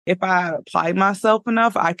If I applied myself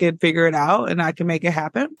enough, I could figure it out and I can make it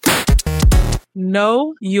happen.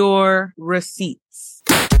 Know your receipts.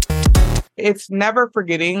 It's never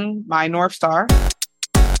forgetting my North Star.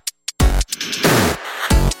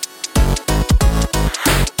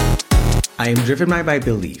 I am driven by my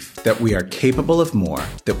belief that we are capable of more,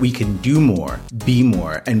 that we can do more,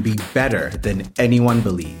 and be better than anyone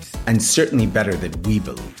believes, and certainly better than we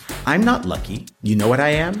believe. I'm not lucky. You know what I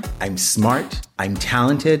am? I'm smart, I'm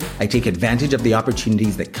talented, I take advantage of the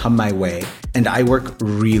opportunities that come my way, and I work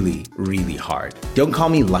really, really hard. Don't call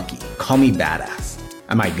me lucky, call me badass.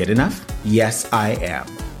 Am I good enough? Yes, I am.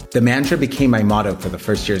 The mantra became my motto for the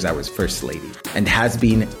first years I was First Lady, and has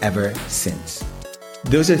been ever since.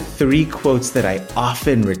 Those are 3 quotes that I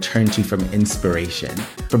often return to from inspiration,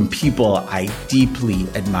 from people I deeply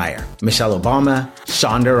admire. Michelle Obama,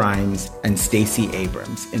 Shonda Rhimes, and Stacey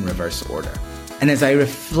Abrams in reverse order. And as I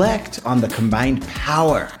reflect on the combined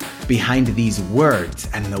power behind these words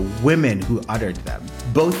and the women who uttered them,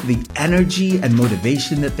 both the energy and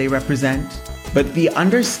motivation that they represent, but the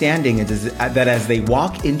understanding is that as they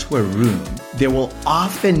walk into a room, there will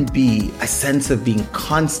often be a sense of being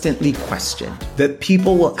constantly questioned, that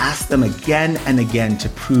people will ask them again and again to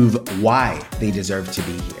prove why they deserve to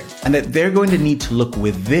be here, and that they're going to need to look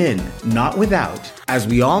within, not without, as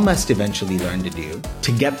we all must eventually learn to do,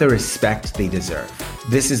 to get the respect they deserve.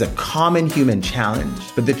 This is a common human challenge,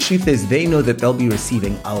 but the truth is they know that they'll be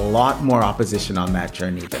receiving a lot more opposition on that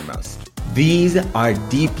journey than most. These are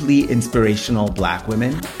deeply inspirational Black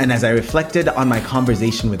women, and as I reflected on my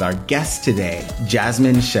conversation with our guest today,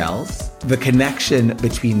 Jasmine Shells, the connection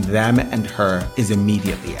between them and her is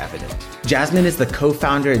immediately evident. Jasmine is the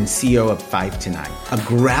co-founder and CEO of 5 to 9, a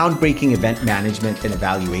groundbreaking event management and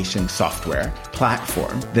evaluation software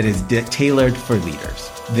platform that is tailored for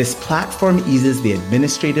leaders. This platform eases the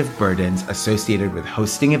administrative burdens associated with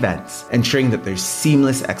hosting events, ensuring that there's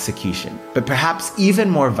seamless execution. But perhaps even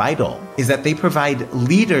more vital is that they provide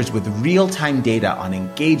leaders with real-time data on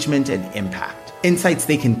engagement and impact, insights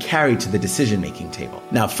they can carry to the decision-making table.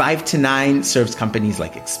 Now, 5 to 9 serves companies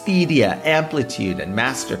like Expedia, Amplitude, and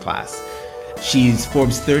Masterclass. She's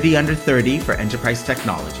Forbes 30 Under 30 for Enterprise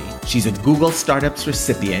Technology. She's a Google Startups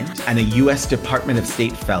recipient and a U.S. Department of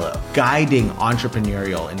State fellow, guiding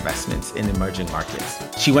entrepreneurial investments in emerging markets.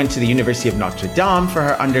 She went to the University of Notre Dame for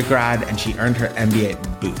her undergrad, and she earned her MBA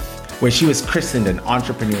at Booth, where she was christened an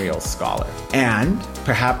entrepreneurial scholar. And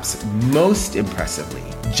perhaps most impressively,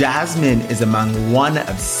 Jasmine is among one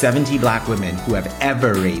of 70 Black women who have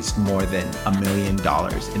ever raised more than $1 million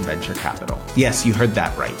in venture capital. Yes, you heard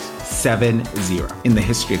that right. 70 in the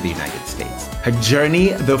history of the United States. Her journey,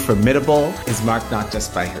 though formidable, is marked not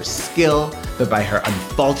just by her skill, but by her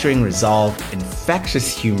unfaltering resolve,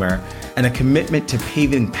 infectious humor, and a commitment to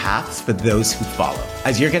paving paths for those who follow.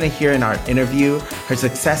 As you're going to hear in our interview, her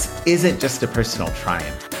success isn't just a personal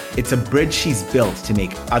triumph. It's a bridge she's built to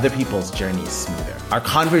make other people's journeys smoother. Our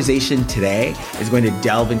conversation today is going to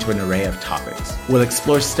delve into an array of topics. We'll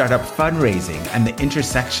explore startup fundraising and the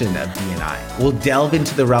intersection of D&I. We'll delve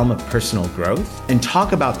into the realm of personal growth and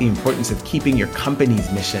talk about the importance of keeping your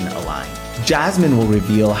company's mission aligned. Jasmine will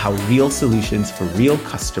reveal how real solutions for real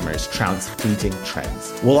customers trounce fleeting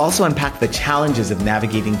trends. We'll also unpack the challenges of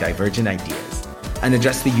navigating divergent ideas and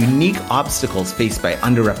address the unique obstacles faced by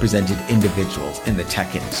underrepresented individuals in the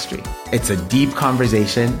tech industry. It's a deep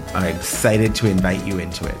conversation. I'm excited to invite you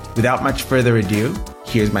into it. Without much further ado,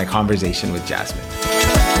 here's my conversation with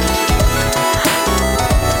Jasmine.